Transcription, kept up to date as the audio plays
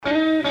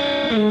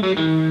Welcome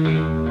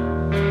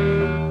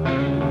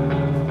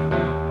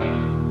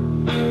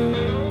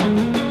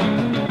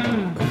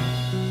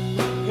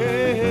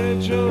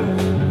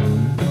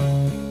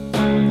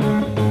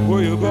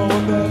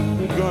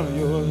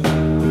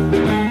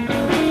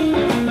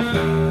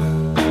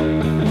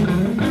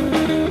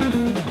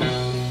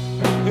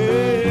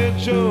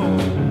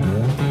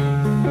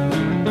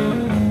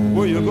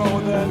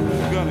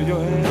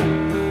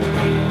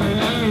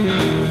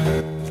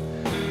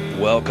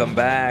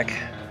back.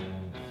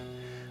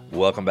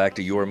 Welcome back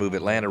to Your Move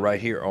Atlanta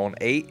right here on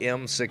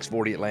AM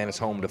 640 Atlanta's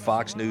home to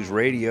Fox News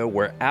Radio,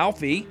 where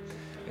Alfie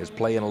is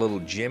playing a little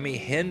Jimi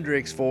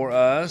Hendrix for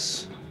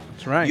us.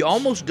 That's right. You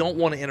almost don't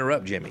want to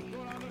interrupt Jimmy.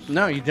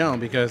 No, you don't,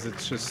 because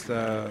it's just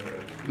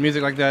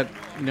music like that,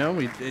 you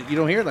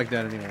don't hear it like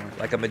that anymore.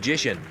 Like a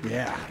magician.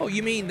 Yeah. Oh,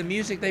 you mean the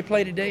music they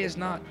play today is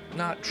not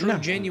true,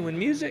 genuine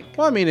music?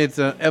 Well, I mean, it's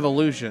an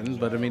evolution,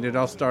 but I mean, it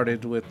all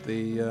started with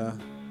these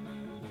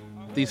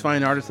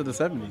fine artists of the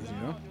 70s,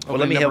 Well,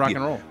 let me help rock you.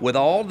 And roll. With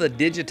all the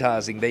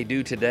digitizing they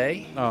do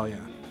today, oh yeah,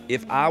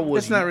 if I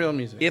was, it's not real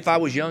music. If I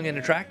was young and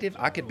attractive,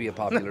 I could be a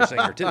popular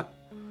singer too.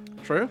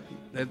 True.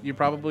 You're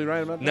probably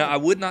right about that. Now, I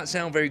would not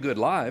sound very good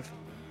live.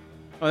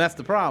 Oh, that's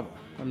the problem.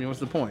 I mean,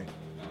 what's the point?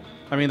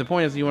 I mean, the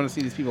point is you want to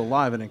see these people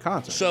live and in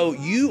concert. So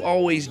you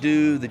always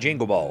do the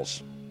jingle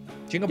balls.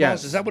 Jingle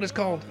balls, is that what it's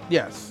called?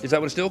 Yes. Is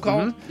that what it's still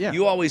called? Mm-hmm. Yeah.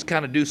 You always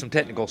kind of do some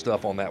technical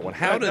stuff on that one.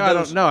 How do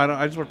those? I don't.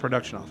 I just work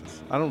production office.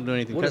 I don't do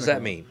anything. What technical. does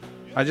that mean?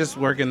 I just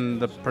work in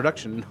the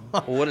production.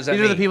 Well, what does that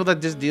mean? These are the people that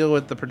just deal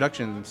with the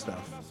production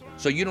stuff.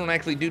 So you don't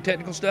actually do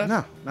technical stuff?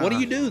 No. What do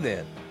you do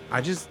then?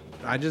 I don't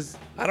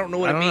know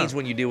what it means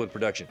when you deal with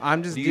production.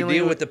 I'm just do you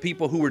deal with the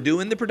people who are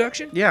doing the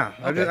production? Yeah.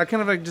 Okay. I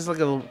kind of like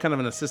a kind of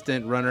an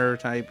assistant runner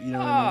type. You know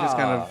what I mean? Just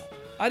kind of.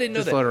 I didn't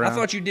know that. I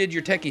thought you did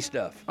your techie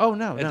stuff. Oh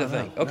no, at the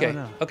thing. Okay,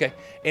 no. okay.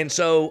 And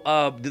so,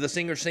 do the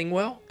singers sing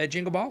well at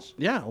Jingle Balls?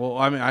 Yeah. Well,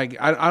 I mean,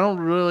 I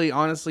don't really,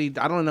 honestly,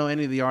 I don't know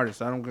any of the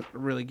artists. I don't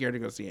really care to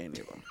go see any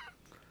of them.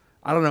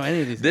 I don't know any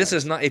of these. This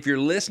is not. If you're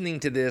listening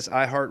to this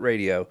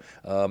iHeartRadio,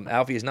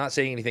 Alfie is not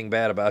saying anything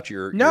bad about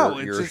your. No,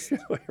 it's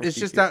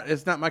just that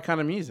it's not my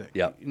kind of music.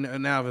 Yeah.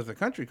 Now, if it's a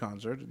country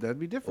concert, that'd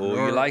be different.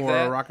 Oh, you like or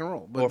that? a rock and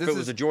roll. But or if it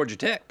was a Georgia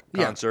Tech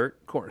concert,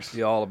 of course.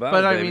 You're all about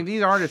but it. But baby. I mean,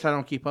 these artists I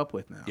don't keep up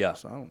with now. Yeah.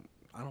 So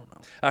I don't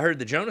know. I heard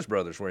the Jonas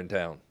Brothers were in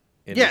town.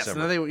 Yes. December.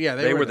 No, they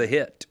were the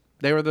hit.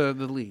 They were the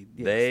lead.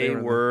 Yes, they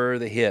were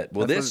the hit.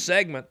 Well, this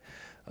segment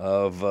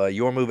of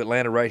Your Move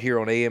Atlanta right here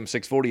on AM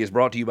 640 is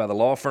brought to you by the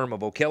law firm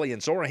of O'Kelly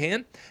and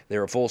Sorahan.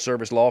 They're a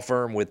full-service law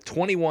firm with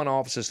 21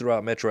 offices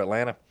throughout Metro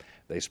Atlanta.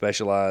 They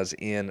specialize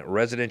in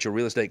residential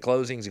real estate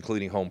closings,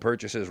 including home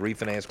purchases,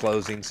 refinance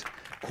closings,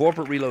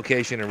 corporate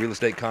relocation and real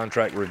estate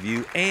contract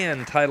review,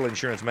 and title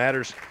insurance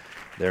matters.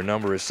 Their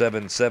number is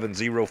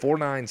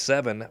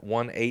 770-497-1880,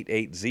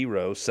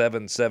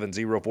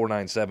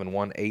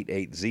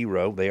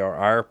 770-497-1880. They are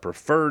our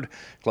preferred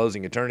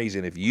closing attorneys,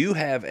 and if you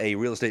have a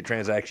real estate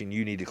transaction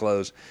you need to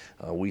close,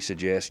 we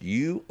suggest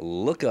you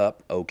look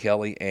up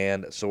O'Kelly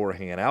and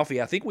Sorahan.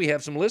 Alfie, I think we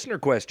have some listener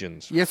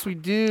questions. Yes, we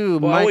do.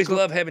 Well, I always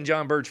love having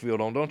John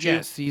Birchfield on, don't you?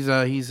 Yes, he's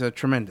a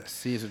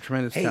tremendous. He's a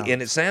tremendous talent. And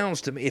it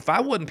sounds to me, if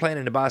I wasn't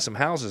planning to buy some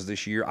houses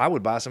this year, I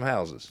would buy some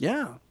houses.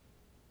 Yeah.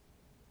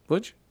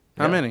 Would you?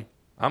 How many?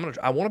 I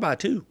want to buy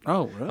 2.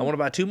 Oh, really? I want to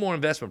buy 2 more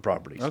investment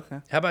properties. Okay.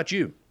 How about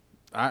you?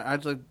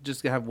 I'd like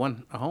just to have a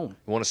home.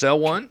 You want to sell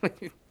one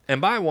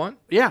and buy one?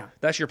 Yeah.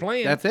 That's your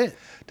plan. That's it.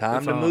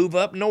 Time to move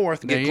up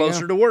north, get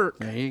closer to work.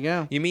 There you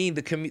go. You mean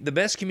the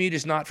best commute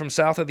is not from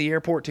south of the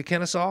airport to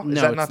Kennesaw? No,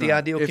 is that not the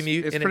ideal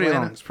commute in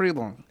Atlanta? It's pretty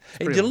long.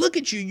 And to look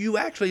at you, you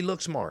actually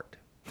look smart.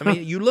 I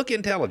mean, you look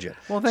intelligent.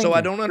 Well, thank you. you. I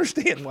don't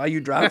understand why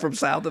you drive from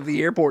south of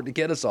the airport to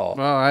Kennesaw.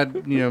 Well,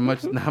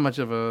 not much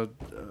of a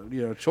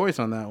choice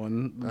on that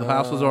one. The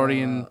house was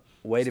already in.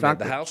 Wait a minute.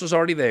 The house was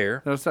already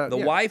there.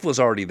 The wife was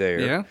already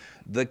there. Yeah.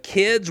 The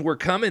kids were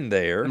coming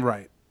there.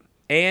 Right.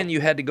 And you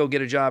had to go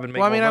get a job and make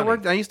more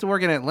money. I used to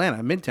work in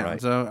Atlanta, Midtown.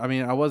 Right. So, I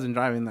mean, I wasn't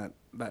driving that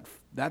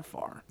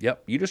far.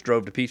 Yep. You just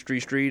drove to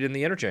Peachtree Street and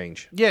the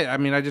interchange. Yeah. I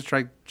mean, I just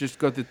go to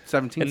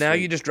 17th And now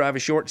Street. you just drive a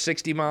short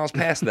 60 miles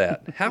past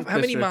that. How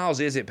many miles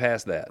is it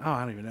past that? Oh,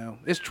 I don't even know.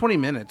 It's 20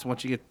 minutes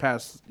once you get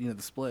past,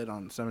 the split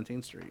on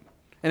 17th Street.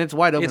 And it's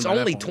wide open. It's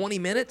only 20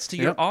 minutes to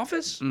your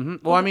office? Mm-hmm.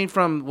 Well, I mean,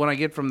 from when I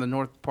get from the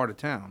north part of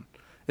town,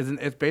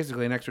 it's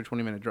basically an extra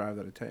 20-minute drive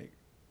that I take.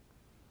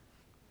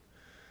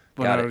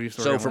 Got it.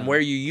 So from where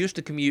you used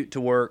to commute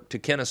to work to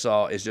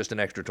Kennesaw is just an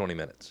extra 20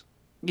 minutes?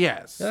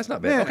 Yes. That's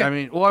not bad. Yeah,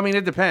 Okay.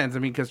 It depends. I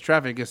mean, because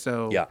traffic is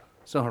so Yeah.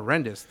 so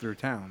horrendous through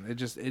town. It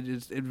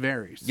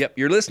varies. Yep,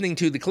 you're listening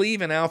to the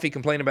Cleve and Alfie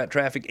Complain About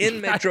Traffic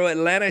in Metro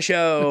Atlanta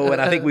show,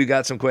 and I think we've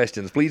got some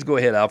questions. Please go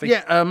ahead, Alfie.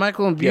 Yeah,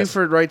 Michael in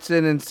Buford writes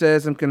in and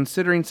says, I'm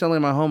considering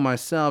selling my home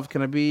myself.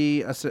 Can I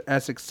be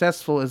as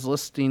successful as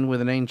listing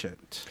with an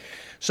agent?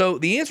 So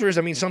the answer is,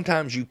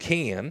 sometimes you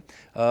can.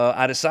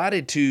 I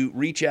decided to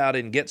reach out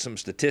and get some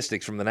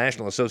statistics from the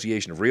National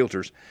Association of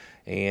Realtors,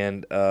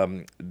 and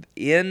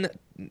in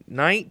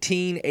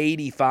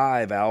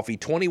 1985, Alfie,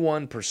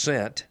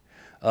 21%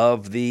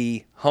 of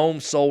the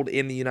homes sold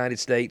in the United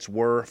States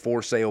were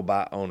for sale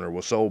by owner,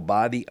 were sold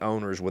by the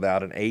owners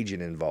without an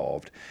agent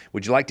involved.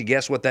 Would you like to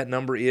guess what that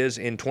number is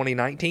in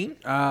 2019?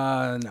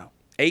 No.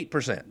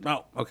 8%.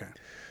 Oh, okay.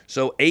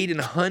 So 8 in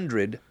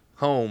 100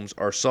 homes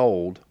are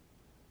sold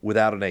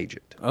without an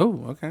agent.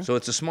 Oh, okay. So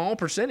it's a small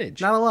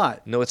percentage. Not a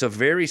lot. No, it's a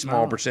very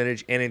small No.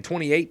 percentage. And in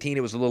 2018, it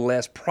was a little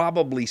less,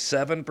 probably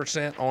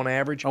 7% on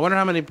average. I wonder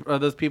how many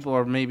of those people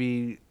are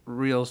maybe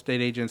real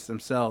estate agents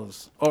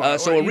themselves. So a you know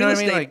real what I mean?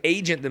 estate Like,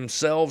 agent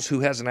themselves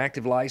who has an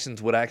active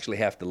license would actually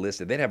have to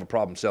list it. They'd have a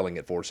problem selling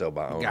it for sale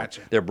by owner.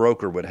 Gotcha. Their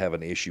broker would have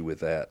an issue with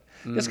that.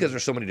 Just because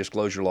there's so many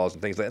disclosure laws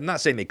and things like that. I'm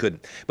not saying they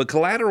couldn't. But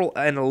Collateral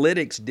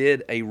Analytics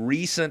did a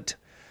recent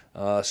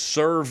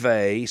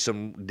survey,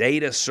 some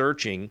data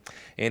searching,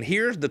 and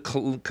here's the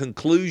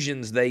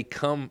conclusions they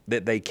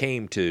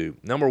came to.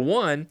 Number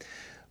one,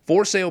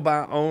 for sale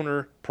by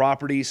owner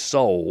properties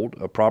sold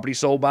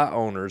by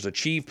owners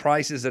achieve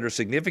prices that are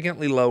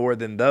significantly lower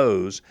than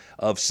those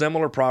of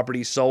similar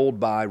properties sold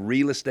by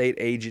real estate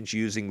agents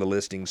using the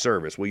listing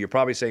service. Well, you're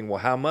probably saying, well,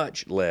 how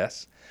much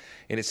less?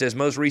 And it says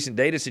most recent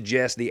data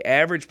suggests the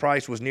average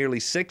price was nearly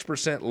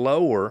 6%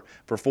 lower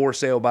for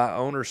sale by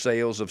owner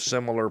sales of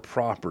similar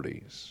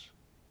properties.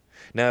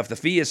 Now, if the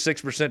fee is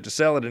 6% to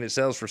sell it and it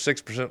sells for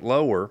 6%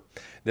 lower,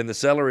 then the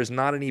seller is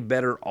not any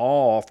better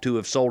off to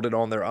have sold it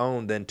on their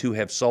own than to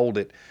have sold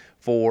it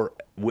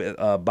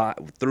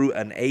through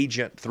an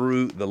agent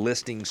through the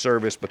listing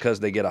service because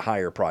they get a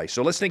higher price.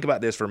 So let's think about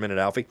this for a minute,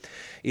 Alfie.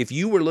 If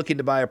you were looking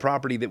to buy a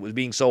property that was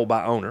being sold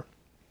by owner,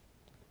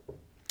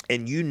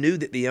 and you knew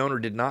that the owner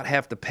did not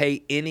have to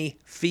pay any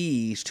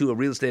fees to a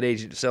real estate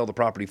agent to sell the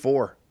property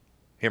for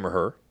him or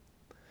her,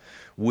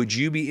 would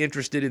you be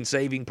interested in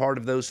saving part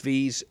of those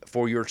fees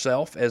for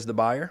yourself as the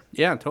buyer?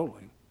 yeah,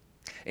 totally.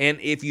 And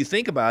if you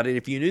think about it,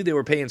 if you knew they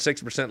were paying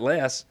 6%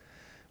 less,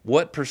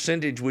 what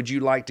percentage would you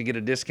like to get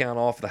a discount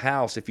off the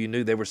house if you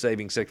knew they were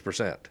saving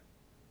 6%?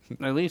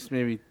 At least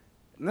maybe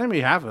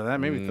half of that,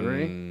 maybe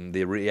 3.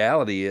 The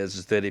reality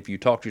is that if you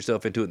talked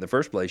yourself into it in the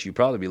first place, you'd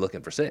probably be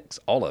looking for 6,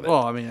 all of it.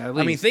 Well, I mean, at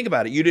least. think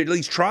about it. You'd at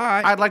least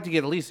try. I'd like to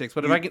get at least 6,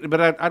 but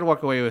I'd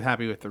walk away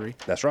happy with 3.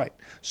 That's right.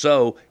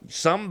 So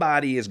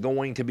somebody is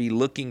going to be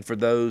looking for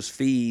those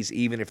fees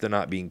even if they're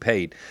not being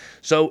paid.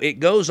 So it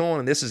goes on,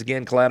 and this is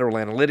again Collateral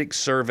Analytics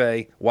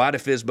survey, why do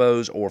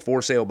FSBOs or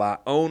for sale by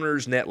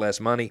owners net less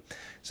money?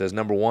 It says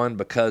number one,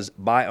 because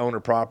by owner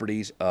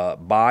properties,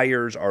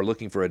 buyers are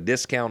looking for a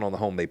discount on the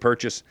home they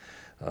purchase.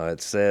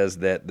 It says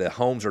that the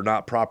homes are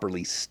not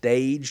properly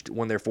staged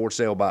when they're for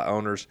sale by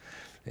owners.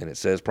 And it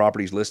says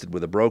properties listed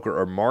with a broker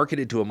are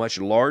marketed to a much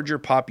larger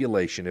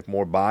population. If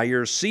more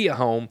buyers see a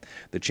home,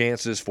 the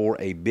chances for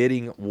a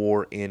bidding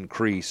war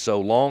increase. So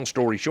long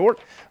story short,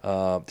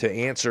 to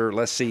answer,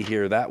 let's see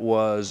here, that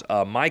was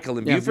Michael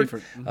in Beaufort.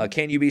 Beaufort.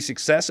 Can you be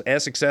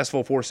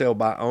successful for sale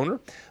by owner?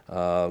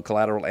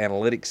 Collateral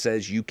Analytics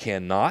says you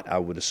cannot. I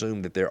would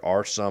assume that there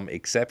are some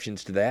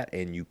exceptions to that,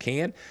 and you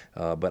can.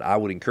 But I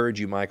would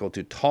encourage you, Michael,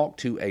 to talk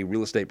to a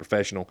real estate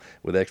professional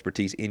with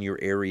expertise in your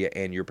area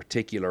and your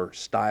particular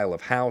style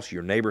of house,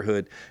 your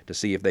neighborhood, to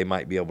see if they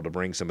might be able to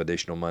bring some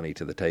additional money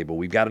to the table.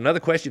 We've got another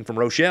question from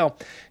Rochelle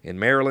in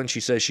Maryland. She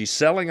says she's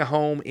selling a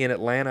home in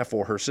Atlanta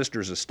for her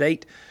sister's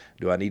estate.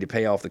 Do I need to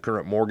pay off the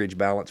current mortgage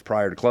balance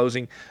prior to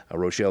closing?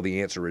 Rochelle,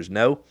 the answer is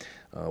no.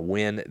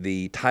 When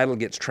the title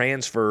gets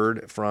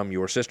transferred from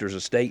your sister's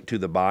estate to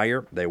the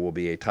buyer, there will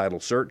be a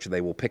title search.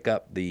 They will pick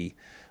up the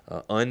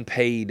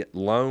unpaid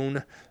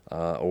loan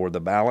or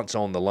the balance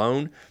on the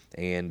loan,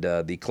 and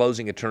the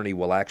closing attorney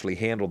will actually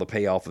handle the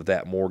payoff of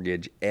that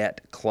mortgage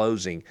at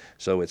closing,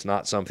 so it's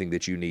not something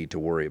that you need to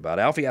worry about.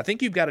 Alfie, I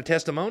think you've got a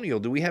testimonial.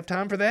 Do we have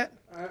time for that?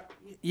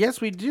 Yes,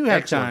 we do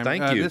have Excellent, time.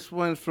 thank you. This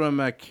one's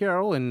from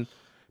Carol in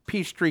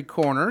Peachtree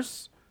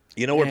Corners.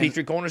 You know where And-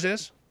 Peachtree Corners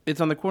is? It's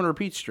on the corner of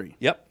Peachtree.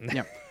 Yep.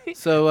 Yep.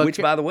 So, Which,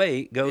 by the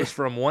way, goes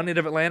from one end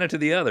of Atlanta to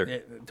the other. Yeah,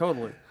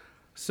 totally.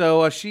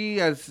 So she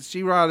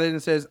wrote in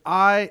and says,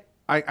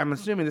 I'm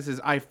assuming this is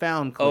I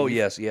found Cleve. Oh,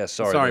 yes.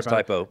 Sorry, there's about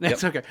typo. it.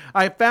 That's okay.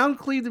 I found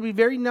Cleve to be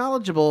very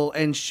knowledgeable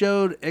and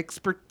showed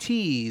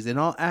expertise in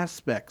all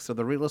aspects of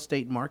the real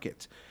estate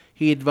market.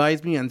 He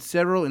advised me on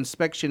several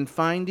inspection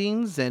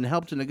findings and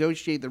helped to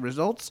negotiate the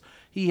results.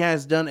 He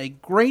has done a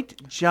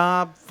great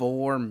job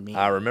for me.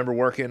 I remember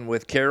working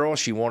with Carol.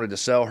 She wanted to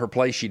sell her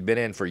place she'd been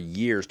in for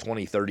years,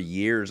 20, 30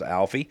 years,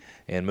 Alfie,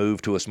 and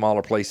moved to a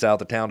smaller place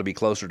south of town to be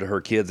closer to her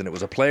kids, and it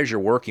was a pleasure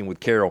working with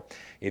Carol.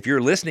 If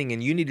you're listening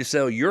and you need to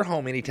sell your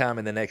home anytime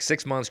in the next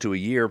 6 months to a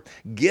year,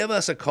 give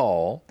us a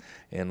call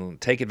and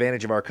take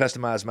advantage of our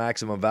customized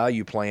maximum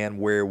value plan,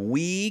 where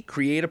we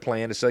create a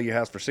plan to sell your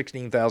house for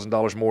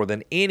 $16,000 more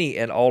than any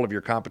and all of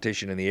your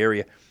competition in the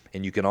area.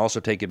 And you can also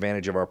take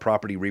advantage of our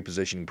property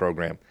repositioning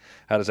program.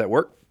 How does that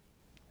work?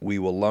 We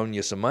will loan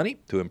you some money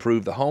to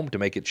improve the home, to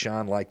make it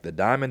shine like the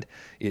diamond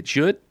it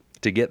should.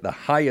 to get the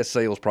highest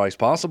sales price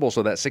possible.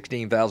 So that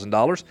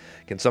 $16,000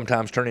 can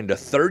sometimes turn into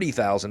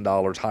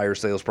 $30,000 higher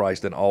sales price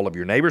than all of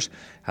your neighbors.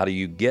 How do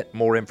you get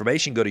more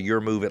information? Go to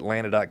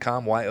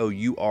yourmoveatlanta.com,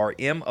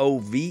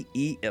 YOURMOVE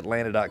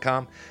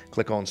Atlanta.com.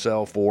 Click on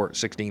sell for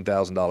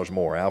 $16,000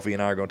 more. Alfie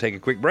and I are going to take a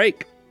quick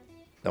break.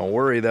 Don't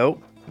worry,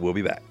 though. We'll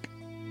be back.